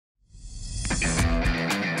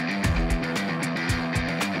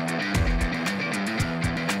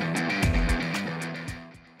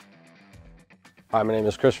Hi, my name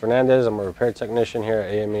is Chris Fernandez. I'm a repair technician here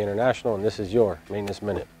at AME International, and this is your Maintenance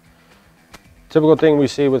Minute. Typical thing we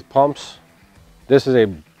see with pumps, this is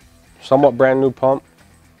a somewhat brand new pump,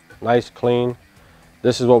 nice, clean.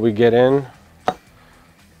 This is what we get in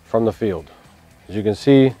from the field. As you can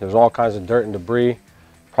see, there's all kinds of dirt and debris.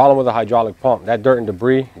 Problem with a hydraulic pump, that dirt and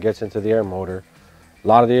debris gets into the air motor. A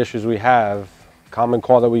lot of the issues we have, common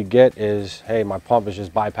call that we get is, hey, my pump is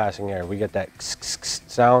just bypassing air. We get that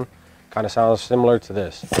sound. Kind of sounds similar to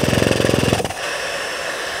this.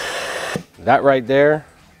 That right there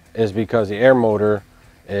is because the air motor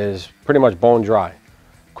is pretty much bone dry.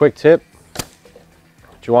 Quick tip,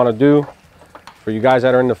 what you want to do for you guys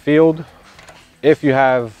that are in the field, if you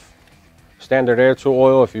have standard air tool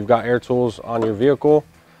oil, if you've got air tools on your vehicle,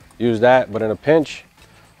 use that. But in a pinch,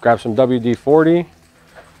 grab some WD-40,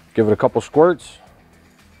 give it a couple squirts.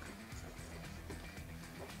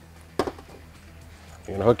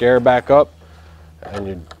 You're gonna hook your air back up, and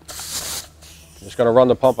you're just gonna run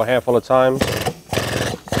the pump a handful of times.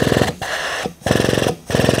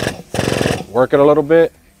 Work it a little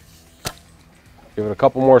bit. Give it a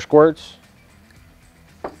couple more squirts.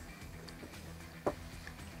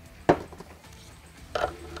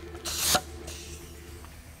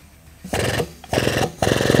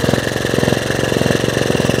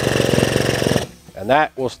 And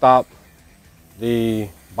that will stop the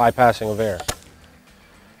bypassing of air.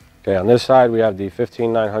 Okay, on this side we have the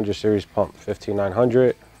 15900 series pump,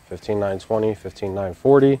 15900, 15920,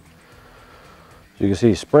 15940. You can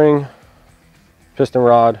see spring, piston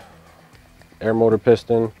rod, air motor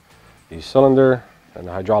piston, the cylinder, and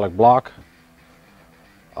the hydraulic block.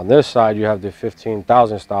 On this side you have the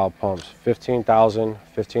 15,000 style pumps, 15,000,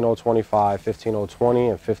 15025, 15020,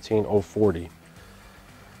 and 15040.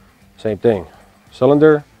 Same thing,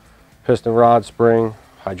 cylinder, piston rod, spring,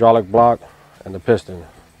 hydraulic block, and the piston.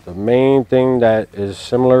 The main thing that is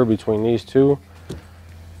similar between these two,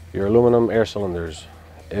 your aluminum air cylinders.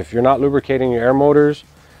 If you're not lubricating your air motors,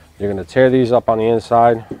 you're going to tear these up on the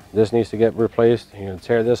inside. This needs to get replaced. You're going to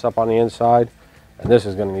tear this up on the inside, and this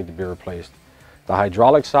is going to need to be replaced. The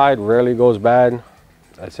hydraulic side rarely goes bad.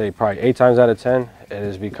 I'd say probably 8 times out of 10. It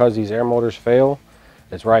is because these air motors fail.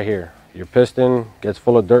 It's right here. Your piston gets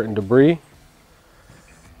full of dirt and debris,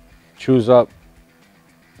 chews up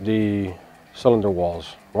the cylinder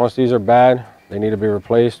walls. Once these are bad, they need to be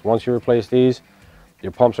replaced. Once you replace these,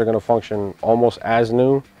 your pumps are going to function almost as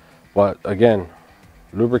new. But again,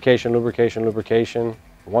 lubrication, lubrication, lubrication,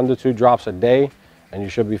 1 to 2 drops a day, and you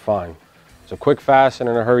should be fine. It's a quick, fast, and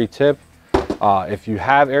in a hurry tip. If you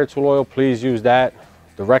have air tool oil, please use that.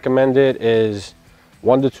 The recommended is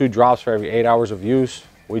 1 to 2 drops for every 8 hours of use.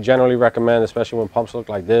 We generally recommend, especially when pumps look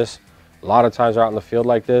like this, a lot of times they're out in the field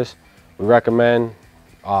like this, we recommend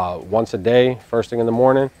once a day, first thing in the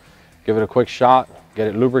morning. Give it a quick shot, get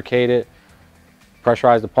it lubricated,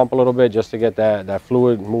 pressurize the pump a little bit just to get that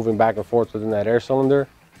fluid moving back and forth within that air cylinder.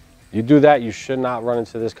 You do that, you should not run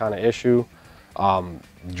into this kind of issue.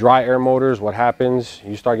 Dry air motors, what happens,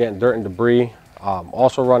 you start getting dirt and debris.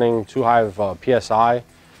 Also running too high of PSI.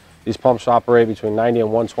 These pumps operate between 90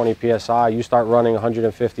 and 120 PSI. You start running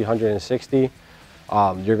 150, 160,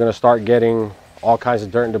 you're gonna start getting all kinds of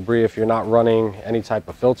dirt and debris if you're not running any type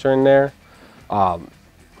of filter in there.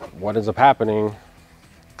 What ends up happening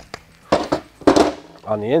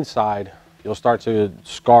on the inside, you'll start to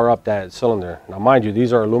scar up that cylinder. Now mind you,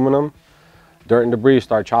 these are aluminum. Dirt and debris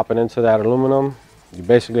start chopping into that aluminum. You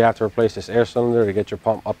basically have to replace this air cylinder to get your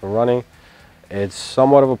pump up and running. It's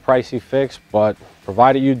somewhat of a pricey fix, but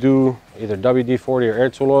provided you do either WD-40 or air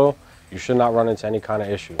tool oil, you should not run into any kind of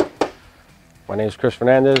issue. My name is Chris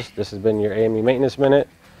Fernandez. This has been your AME Maintenance Minute.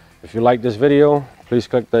 If you like this video, please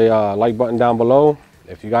click the like button down below.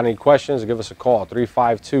 If you got any questions, give us a call,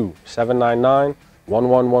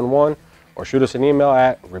 352-799-1111, or shoot us an email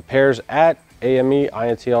at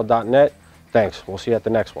repairs@ameintl.net. Thanks. We'll see you at the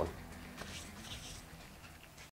next one.